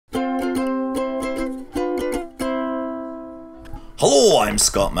Hello, I'm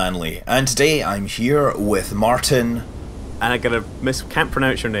Scott Manley, and today I'm here with Martin. And can't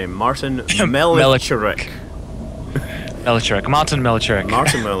pronounce your name. Martin Melicharek. Martin Melicharek.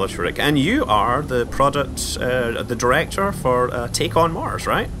 Martin Melicharek. And you are the the director for Take on Mars,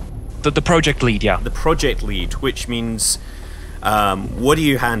 right? The project lead, yeah. The project lead, which means, what do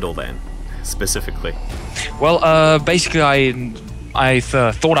you handle then, specifically? Well, basically I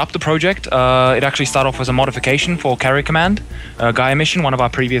thought up the project. It actually started off as a modification for Carrier Command, Gaia Mission, one of our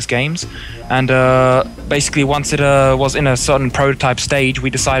previous games. And basically once it was in a certain prototype stage, we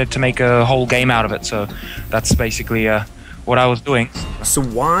decided to make a whole game out of it. So that's basically what I was doing. So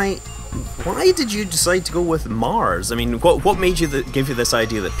why did you decide to go with Mars? I mean, what made you give you this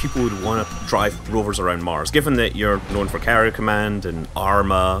idea that people would want to drive rovers around Mars, given that you're known for Carrier Command and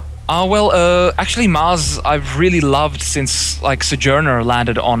Arma? Actually, Mars I've really loved since like Sojourner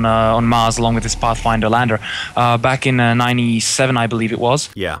landed on Mars along with his Pathfinder lander back in '97, I believe it was.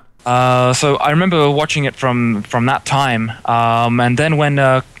 Yeah. So I remember watching it from that time, and then when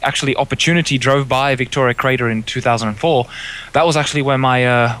actually Opportunity drove by Victoria Crater in 2004, that was actually when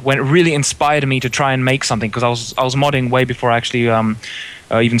when it really inspired me to try and make something, because I was modding way before I actually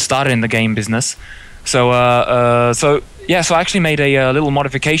even started in the game business. So I actually made a little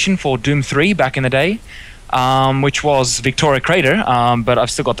modification for Doom 3 back in the day, which was Victoria Crater, but I've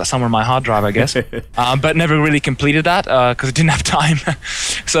still got that somewhere on my hard drive, I guess. But never really completed that because I didn't have time.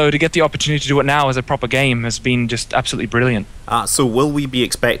 So to get the opportunity to do it now as a proper game has been just absolutely brilliant. So will we be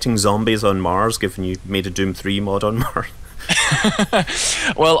expecting zombies on Mars, given you made a Doom 3 mod on Mars?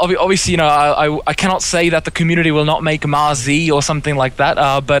 Well, obviously, I cannot say that the community will not make Mars Z or something like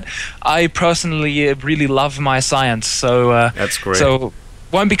that, but I personally really love my science, so that's great. So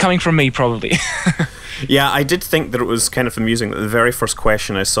won't be coming from me, probably. Yeah, I did think that it was kind of amusing that the very first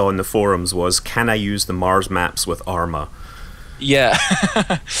question I saw in the forums was, can I use the Mars maps with Arma? Yeah,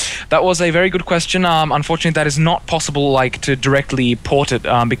 that was a very good question. Unfortunately, that is not possible, to directly port it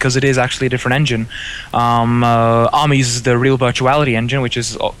because it is actually a different engine. Arma uses the Real Virtuality engine, which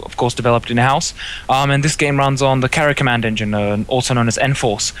is of course developed in-house, and this game runs on the Carrier Command engine, also known as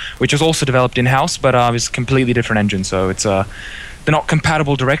N-Force, which is also developed in-house, but is a completely different engine. So it's they're not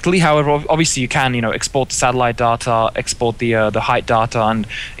compatible directly. However, obviously you can, export the satellite data, export the height data, and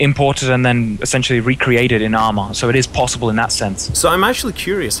import it, and then essentially recreate it in Arma. So it is possible in that sense. So I'm actually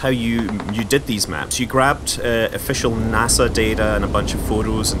curious how you did these maps. You grabbed official NASA data and a bunch of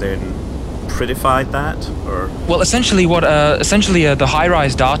photos, and then prettified that, or? Well, essentially, the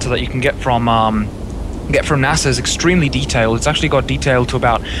high-rise data that you can get from NASA is extremely detailed. It's actually got detail to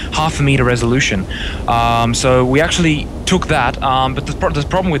about 0.5 meter resolution. So we actually took that, but the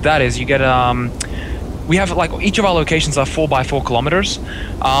problem with that is you get we have each of our locations are 4 by 4 kilometers,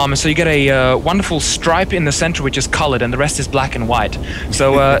 so you get a wonderful stripe in the center which is colored, and the rest is black and white.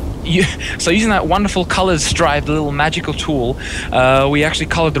 So so using that wonderful colored stripe, the little magical tool, we actually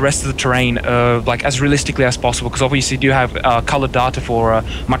colored the rest of the terrain as realistically as possible, because obviously you do have colored data for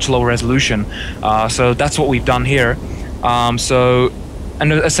much lower resolution. So that's what we've done here.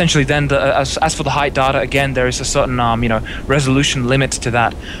 And essentially then, as for the height data, again, there is a certain resolution limit to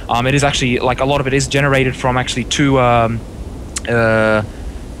that. It is actually, a lot of it is generated from actually two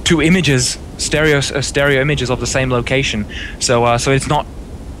images, stereo images of the same location. So it's not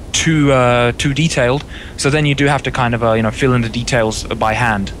too detailed. So then you do have to kind of fill in the details by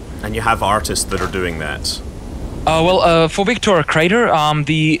hand. And you have artists that are doing that. For Victoria Crater,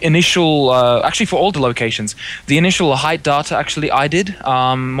 the initial, actually for all the locations, the initial height data actually I did,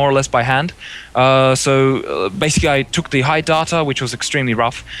 more or less by hand. So basically I took the height data, which was extremely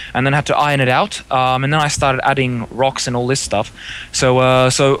rough, and then had to iron it out, and then I started adding rocks and all this stuff. So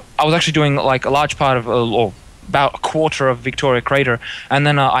I was actually doing a large part of, or about a quarter of Victoria Crater, and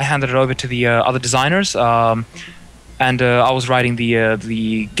then I handed it over to the other designers, and I was writing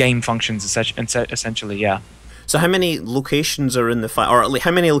the game functions essentially, yeah. So how many locations are in the file, or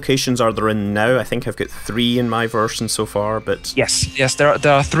how many locations are there in now? I think I've got 3 in my version so far, but yes, there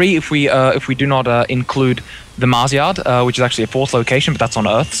are 3 if we do not include the Mars Yard, which is actually a 4th location, but that's on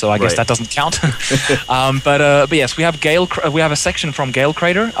Earth, so I guess that doesn't count. But yes, we have a section from Gale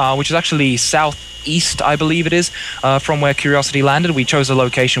Crater, which is actually southeast, I believe it is, from where Curiosity landed. We chose a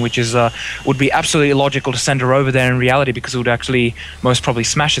location which is would be absolutely illogical to send her over there in reality, because it would actually most probably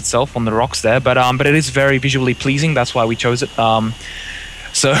smash itself on the rocks there. But it is very visually pleasing. That's why we chose it.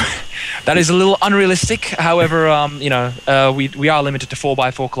 So that is a little unrealistic. However, we are limited to 4 by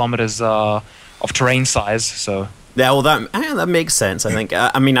 4 kilometers of terrain size. So yeah, well, that makes sense. I think.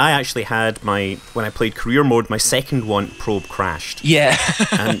 I mean, I actually had when I played career mode, my second probe crashed. Yeah.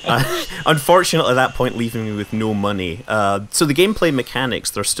 And Unfortunately, at that point, leaving me with no money. So the gameplay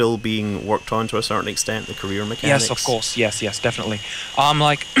mechanics, they're still being worked on to a certain extent, the career mechanics? Yes, of course. Yes, definitely.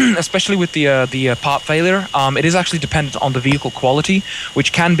 Like, especially with the part failure, it is actually dependent on the vehicle quality,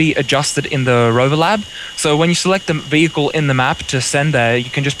 which can be adjusted in the rover lab. So when you select the vehicle in the map to send there, you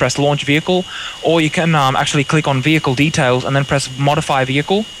can just press launch vehicle, or you can actually click on vehicle details and then press modify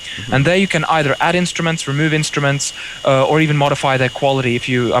vehicle. And there you can either add instruments, remove instruments, or even modify their quality. If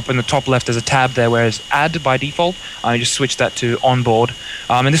you, up in the top left, there's a tab there where it's add by default. I just switch that to onboard.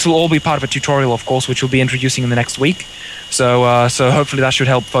 And this will all be part of a tutorial, of course, which we'll be introducing in the next week. So so hopefully that should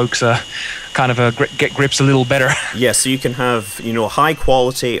help folks kind of get grips a little better. Yeah, so you can have, high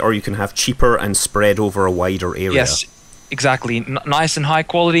quality, or you can have cheaper and spread over a wider area. Yes. Exactly. Nice and high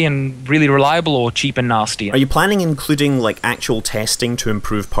quality and really reliable, or cheap and nasty. Are you planning including like actual testing to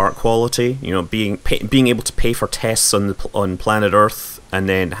improve part quality? Being able to pay for tests on planet Earth and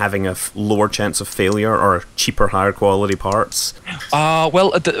then having a lower chance of failure, or cheaper, higher quality parts?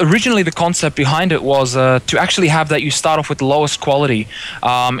 Well, originally the concept behind it was to actually have that you start off with the lowest quality,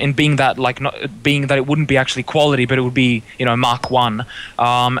 in being that being that it wouldn't be actually quality, but it would be Mark 1,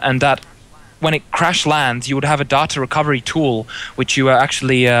 and that when it crash lands, you would have a data recovery tool, which you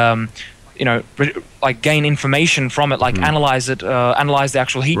actually, gain information from it, like analyze it, analyze the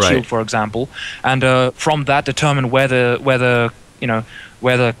actual heat shield, for example, and from that determine where the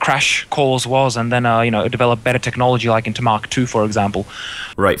crash cause was, and then develop better technology, like into Mark 2, for example.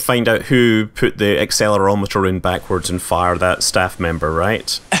 Right. Find out who put the accelerometer in backwards and fire that staff member.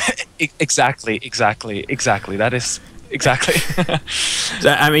 Right. Exactly. That is. Exactly.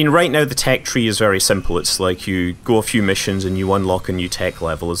 I mean, right now the tech tree is very simple. It's like you go a few missions and you unlock a new tech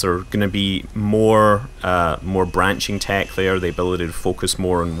level. Is there going to be more branching tech there, the ability to focus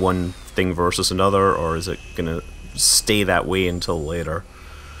more on one thing versus another, or is it going to stay that way until later?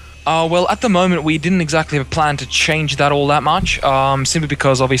 Well, at the moment, we didn't exactly have a plan to change that all that much, simply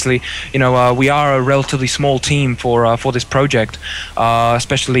because obviously, we are a relatively small team for this project.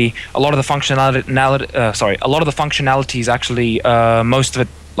 Especially a lot of the functionalities actually, most of it,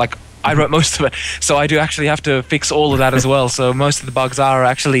 like I wrote most of it, so I do actually have to fix all of that as well. So most of the bugs are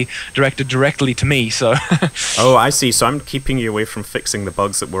actually directed directly to me. So. Oh, I see. So I'm keeping you away from fixing the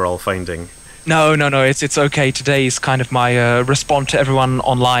bugs that we're all finding. No, it's okay. Today is kind of my respond to everyone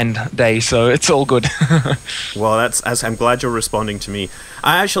online day, so it's all good. Well, I'm glad you're responding to me.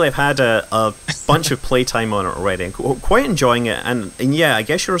 I actually have had a bunch of playtime on it already, and quite enjoying it. And yeah, I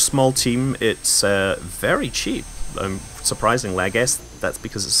guess you're a small team. It's very cheap. Surprisingly, I guess that's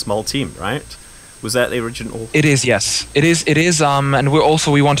because it's a small team, right? Was that the original? It is, yes. It is. And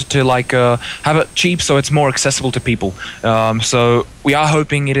we wanted to have it cheap so it's more accessible to people. So we are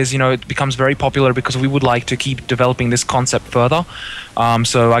hoping it becomes very popular, because we would like to keep developing this concept further.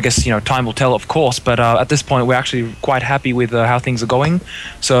 So I guess time will tell, of course. But at this point, we're actually quite happy with how things are going.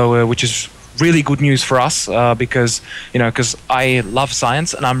 So which is really good news for us, because I love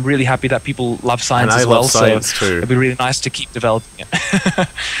science, and I'm really happy that people love science as well. Love science too. It'd be really nice to keep developing it.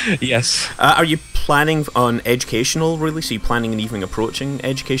 Yes. Are you planning on educational release? Are you planning on even approaching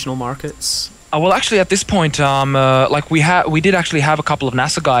educational markets? Well, actually, at this point, we did actually have a couple of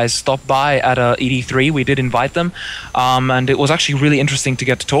NASA guys stop by at ED3. We did invite them, and it was actually really interesting to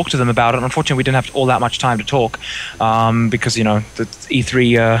get to talk to them about it. Unfortunately, we didn't have all that much time to talk, because the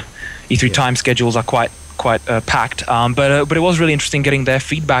E3 time schedules are quite packed. But it was really interesting getting their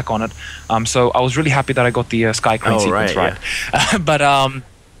feedback on it. So I was really happy that I got the Sky Crane sequence right. Yeah.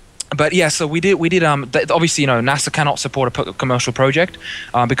 But yeah, so we did. Obviously, NASA cannot support a commercial project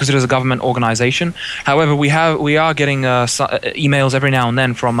because it is a government organization. However, we are getting emails every now and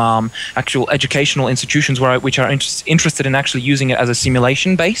then from actual educational institutions which are interested in actually using it as a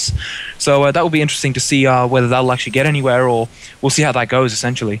simulation base. So that will be interesting to see whether that'll actually get anywhere, or we'll see how that goes.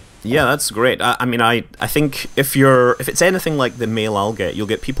 Essentially. Yeah, that's great. I think if it's anything like the mail I'll get, you'll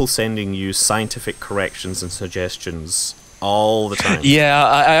get people sending you scientific corrections and suggestions all the time.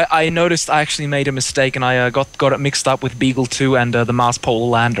 Yeah, I noticed I actually made a mistake, and I got it mixed up with Beagle 2 and the Mars Polar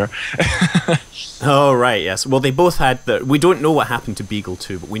Lander. Oh, right, yes. Well, they both had we don't know what happened to Beagle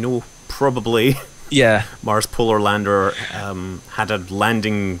 2, but we know probably Mars Polar Lander had a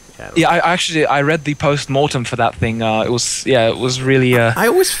landing. Yeah, I read the post-mortem for that thing. It was really I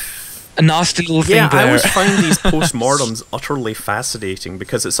always a nasty little thing there. I always find these post-mortems utterly fascinating,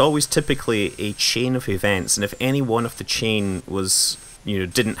 because it's always typically a chain of events, and if any one of the chain was,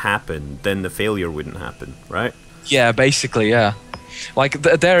 didn't happen, then the failure wouldn't happen, right? Yeah, basically, yeah.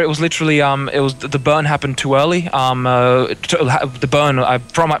 There it was literally it was the burn happened too early. The burn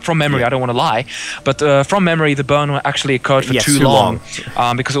from memory, I don't want to lie, but from memory the burn actually occurred for too long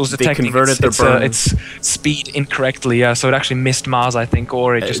because it was detecting its speed incorrectly. Yeah, so it actually missed Mars, I think,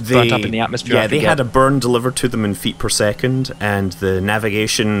 or it just burnt up in the atmosphere. Yeah, they had a burn delivered to them in feet per second, and the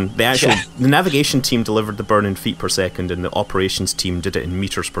navigation team delivered the burn in feet per second, and the operations team did it in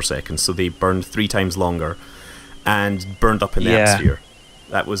meters per second. So they burned 3 times longer, and burned up in the atmosphere.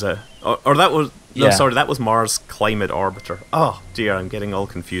 That was that was Mars Climate Orbiter. Oh dear, I'm getting all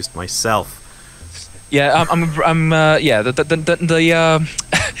confused myself. Yeah,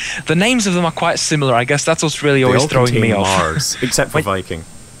 the names of them are quite similar. I guess that's what's really always throwing me off. Mars, except for Viking.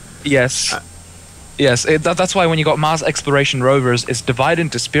 Yes. Yes, that's why when you got Mars exploration rovers, it's divided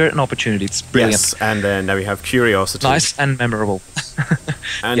into Spirit and Opportunity. It's brilliant. Yes, and now we have Curiosity. Nice and memorable.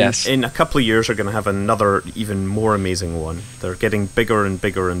 And in a couple of years, we're going to have another, even more amazing one. They're getting bigger and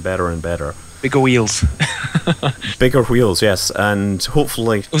bigger and better and better. Bigger wheels. Bigger wheels, yes, and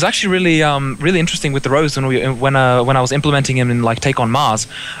hopefully... It was actually really interesting with the rovers when I was implementing them in Take on Mars.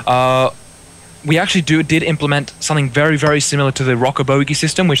 We actually did implement something very, very similar to the rocker bogey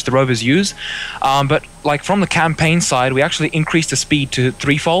system, which the rovers use. But from the campaign side, we actually increased the speed to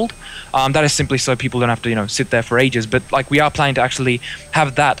 3-fold. That is simply so people don't have to sit there for ages. But we are planning to actually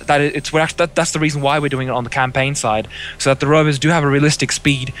have that. That's the reason why we're doing it on the campaign side, so that the rovers do have a realistic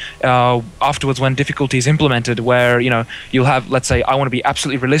speed afterwards when difficulty is implemented. Where you'll have, let's say, I want to be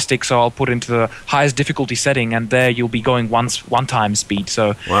absolutely realistic, so I'll put it into the highest difficulty setting, and there you'll be going one time speed.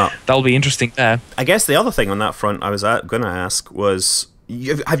 So that'll be interesting there. I guess the other thing on that front I was going to ask was,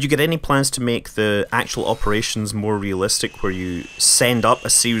 have you got any plans to make the actual operations more realistic, where you send up a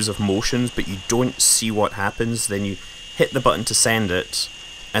series of motions but you don't see what happens, then you hit the button to send it,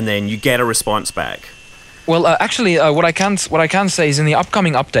 and then you get a response back? Well, actually, what I can say is in the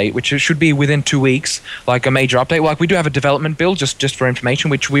upcoming update, which should be within 2 weeks, a major update. We do have a development build, just for information,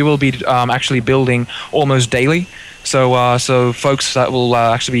 which we will be actually building almost daily. So folks that will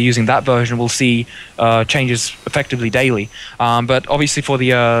actually be using that version will see changes effectively daily. But obviously for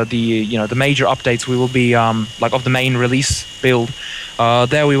the major updates, we will be of the main release build.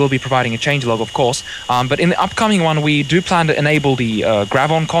 There we will be providing a changelog, of course. But in the upcoming one, we do plan to enable the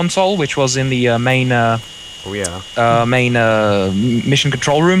Gravon console, which was in the main mission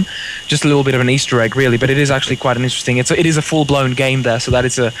control room. Just a little bit of an Easter egg, really, but it is actually quite an interesting. It is a full-blown game there, so that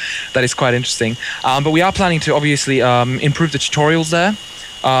is quite interesting. But we are planning to obviously improve the tutorials there.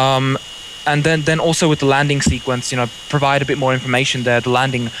 And then also with the landing sequence, provide a bit more information there. The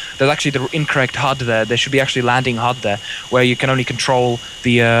landing, there's actually the incorrect HUD there. There should be actually landing HUD there, where you can only control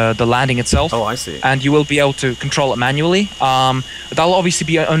the landing itself. Oh, I see. And you will be able to control it manually. That'll obviously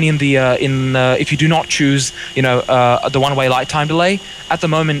be only in if you do not choose, the one-way light time delay. At the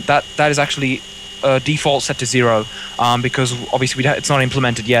moment, that is actually default set to 0, because obviously it's not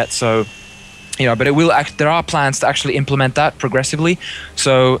implemented yet. So, but it will. There are plans to actually implement that progressively.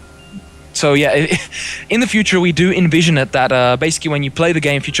 So yeah, in the future we do envision it that basically when you play the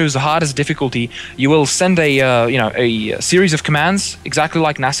game, if you choose the hardest difficulty, you will send a series of commands exactly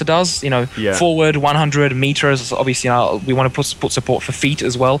like NASA does. Forward 100 meters. Obviously, we want to put support for feet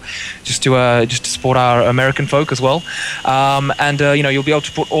as well, just to support our American folk as well. You'll be able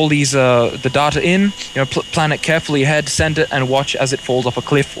to put all these the data in. Plan it carefully ahead, send it, and watch as it falls off a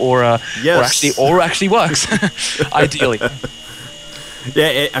cliff or actually works. Ideally.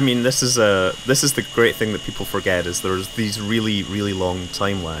 Yeah, this is the great thing that people forget, is there's these really, really long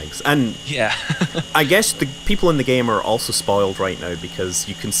time lags. And yeah, I guess the people in the game are also spoiled right now, because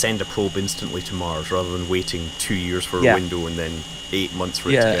you can send a probe instantly to Mars rather than waiting 2 years for a window and then 8 months for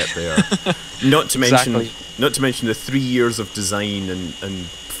it to get there. Not to mention the 3 years of design and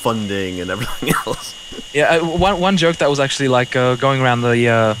funding and everything else. Yeah, one joke that was actually going around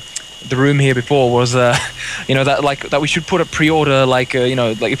the room here before was that we should put a pre-order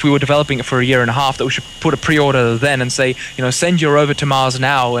if we were developing it for a year and a half, that we should put a pre-order then and say send your rover to Mars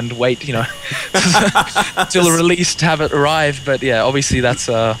now and wait till the release to have it arrive. But yeah, obviously that's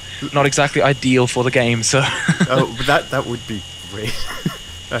not exactly ideal for the game. So but that would be great.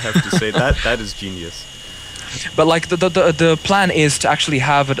 I have to say that is genius. But the plan is to actually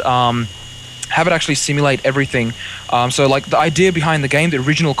have it actually simulate everything. So the idea behind the game, the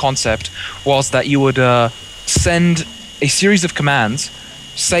original concept, was that you would send a series of commands,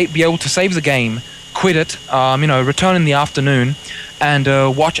 be able to save the game, quit it, return in the afternoon, and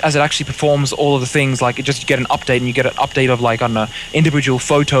watch as it actually performs all of the things. Like, you get an update, and you get an update of, like, I don't know, individual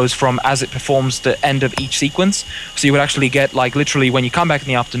photos from as it performs the end of each sequence. So you would actually get, like, literally when you come back in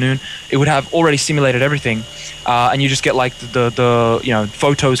the afternoon, it would have already simulated everything, and you just get, like, the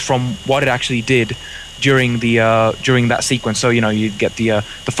photos from what it actually did during that sequence. So you get the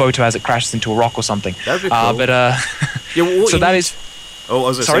photo as it crashes into a rock or something. That'd be cool. So that is. Oh, I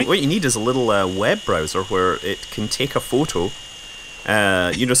was Sorry? saying, what you need is a little web browser where it can take a photo.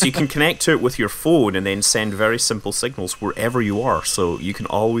 So you can connect to it with your phone and then send very simple signals wherever you are, so you can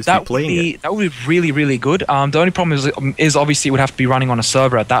always be playing it. That would be really, really good. The only problem is obviously it would have to be running on a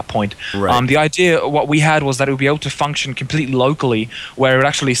server at that point. Right. The idea, what we had, was that it would be able to function completely locally, where it would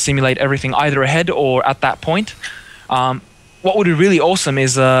actually simulate everything either ahead or at that point. What would be really awesome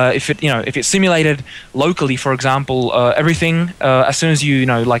is if it simulated locally, for example, everything as soon as you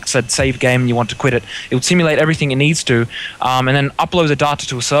like I said, save game and you want to quit it, it would simulate everything it needs to, and then upload the data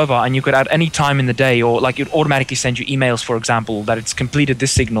to a server, and you could at any time in the day, or like it would automatically send you emails, for example, that it's completed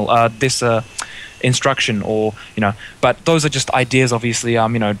this signal, this instruction, or but those are just ideas, obviously.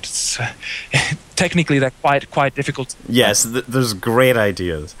 Technically they're quite difficult. Yes, there's great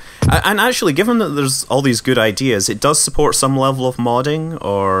ideas, and actually, given that there's all these good ideas, it does support some level of modding,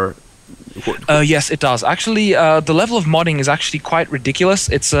 or yes, it does. Actually, the level of modding is actually quite ridiculous.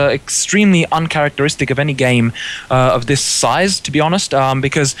 It's extremely uncharacteristic of any game of this size, to be honest,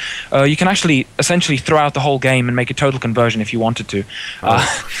 because you can actually essentially throw out the whole game and make a total conversion if you wanted to.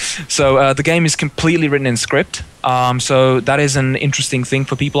 So the game is completely written in script. So that is an interesting thing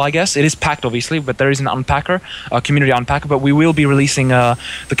for people, I guess. It is packed, obviously, but there is an unpacker, a community unpacker. But we will be releasing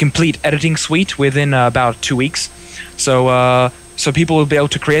the complete editing suite within about 2 weeks. So people will be able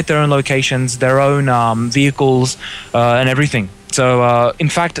to create their own locations, their own vehicles, and everything. So in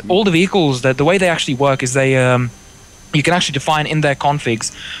fact, all the vehicles, the way they actually work is you can actually define in their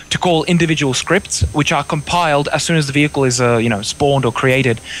configs to call individual scripts, which are compiled as soon as the vehicle is spawned or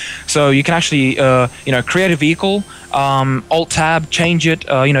created. So you can actually create a vehicle, Alt-Tab, change it,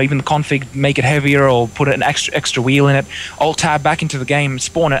 even the config, make it heavier or put an extra wheel in it, Alt-Tab back into the game,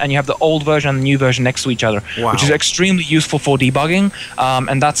 spawn it, and you have the old version and the new version next to each other, which is extremely useful for debugging,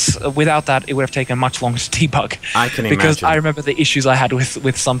 and without that, it would have taken much longer to debug. I can imagine. Because I remember the issues I had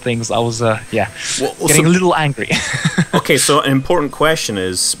with some things. I was, getting a little angry. Okay, so an important question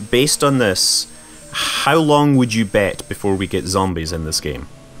is, based on this, how long would you bet before we get zombies in this game?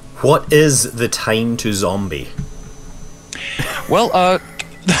 What is the time to zombie? Well,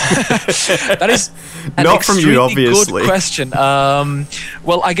 that is an not from you, obviously. Good question.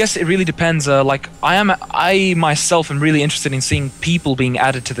 Well, I guess it really depends. I myself am really interested in seeing people being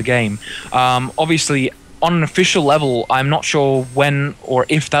added to the game. Obviously, on an official level, I'm not sure when or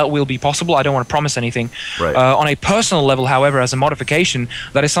if that will be possible. I don't want to promise anything. Right. On a personal level, however, as a modification,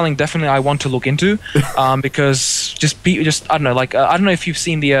 that is something definitely I want to look into, because I don't know. Like I don't know if you've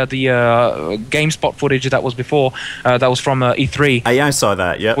seen the GameSpot footage that was before. That was from E3. I saw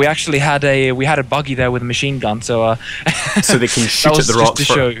that. Yeah. We actually had a buggy there with a machine gun. So so they can shoot at the rocks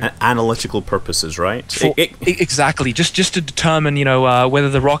for show. Analytical purposes, right? Exactly. Just to determine, whether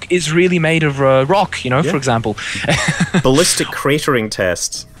the rock is really made of rock. For example. Ballistic cratering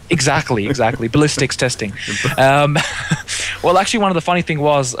tests. Exactly. Ballistics testing. Well, actually, one of the funny things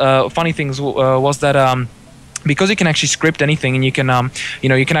was that because you can actually script anything, and you can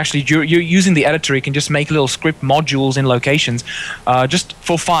actually, you're using the editor, you can just make little script modules in locations. Just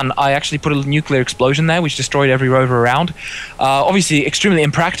for fun, I actually put a nuclear explosion there, which destroyed every rover around. Obviously, extremely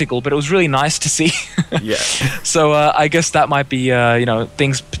impractical, but it was really nice to see. Yeah. So I guess that might be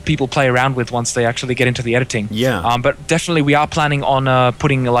things people play around with once they actually get into the editing. Yeah. But definitely, we are planning on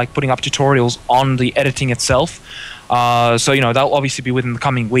putting up tutorials on the editing itself. So that'll obviously be within the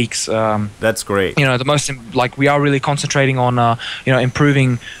coming weeks. That's great. We are really concentrating on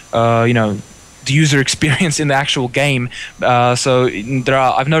improving the user experience in the actual game. So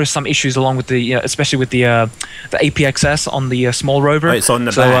I've noticed some issues along with especially with the APXS on the small rover. Right, it's on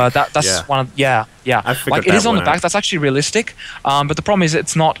the back. That's one of yeah. Like it is on the back. That's actually realistic. But the problem is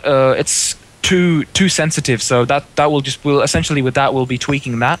it's not. It's too sensitive, so we'll essentially with that we'll be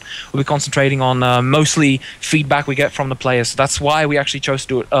tweaking that. We'll be concentrating on mostly feedback we get from the players. So that's why we actually chose to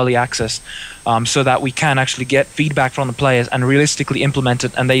do it early access, so that we can actually get feedback from the players and realistically implement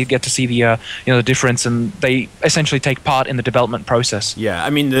it, and they get to see the difference, and they essentially take part in the development process. Yeah, I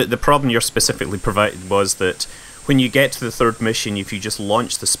mean the problem you're specifically provided was that when you get to the third mission, if you just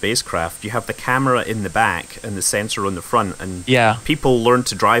launch the spacecraft, you have the camera in the back and the sensor on the front, and people learned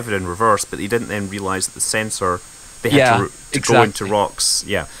to drive it in reverse, but they didn't then realize that the sensor, they had to go into rocks.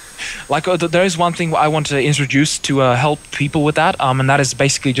 Yeah. Like there is one thing I want to introduce to help people with that, and that is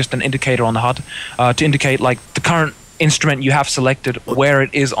basically just an indicator on the HUD to indicate like the current instrument you have selected, where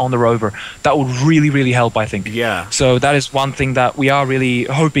it is on the rover. That would really, really help, I think. Yeah. So that is one thing that we are really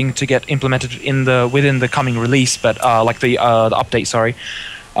hoping to get implemented within the coming release, but like the update, sorry.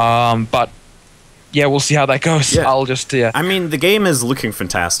 But yeah, we'll see how that goes. Yeah. I'll just I mean, the game is looking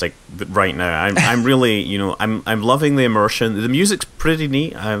fantastic right now. I'm really, you know, I'm loving the immersion. The music's pretty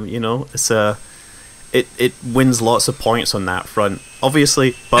neat. You know, it's it wins lots of points on that front.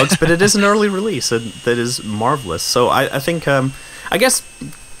 Obviously, bugs, but it is an early release, and that is marvelous. So I think, I guess,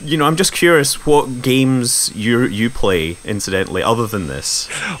 you know, I'm just curious what games you play, incidentally, other than this.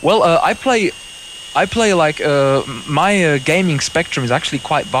 Well, I play like my gaming spectrum is actually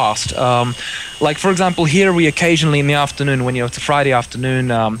quite vast. Like for example, here we occasionally in the afternoon, when it's a Friday afternoon,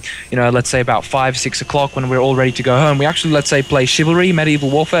 you know, let's say about 5-6 o'clock when we're all ready to go home, we actually, let's say, play Chivalry, Medieval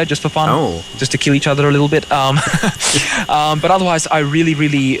Warfare, just for fun, just to kill each other a little bit. But otherwise, I really,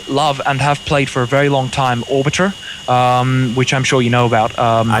 really love and have played for a very long time Orbiter, which I'm sure you know about.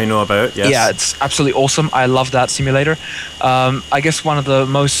 I know about, yes. Yeah, it's absolutely awesome. I love that simulator. I guess one of the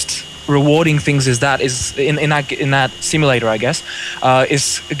most rewarding things is in that simulator, I guess,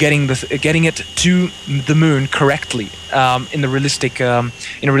 is getting it to the moon correctly in a realistic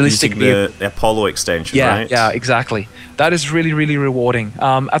view. The Apollo extension, right? Yeah, exactly. That is really, really rewarding.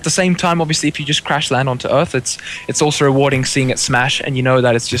 At the same time, obviously, if you just crash land onto Earth, it's also rewarding seeing it smash, and you know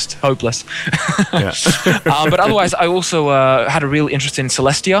that it's just hopeless. Yeah. But otherwise, I also had a real interest in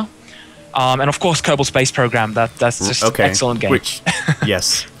Celestia. And of course, Kerbal Space Program. That's just an excellent game.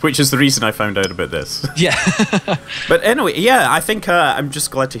 Which is the reason I found out about this. Yeah. But anyway, yeah, I think I'm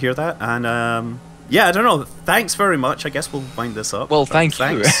just glad to hear that, and yeah, I don't know. Thanks very much. I guess we'll wind this up. Well, thanks.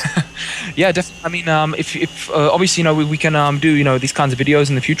 Yeah, definitely. I mean, if obviously, you know, we can do, you know, these kinds of videos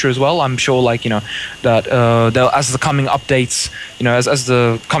in the future as well. I'm sure, like, you know, that as the coming updates, you know, as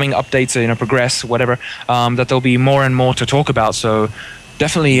the coming updates, you know, progress, whatever, that there'll be more and more to talk about. So.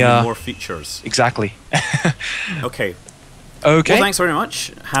 Definitely more features. Exactly. Okay. Well, thanks very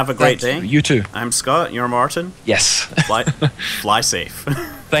much. Have a great day. You too. I'm Scott. You're Martin. Yes. Fly safe.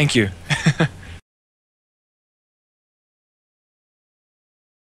 Thank you.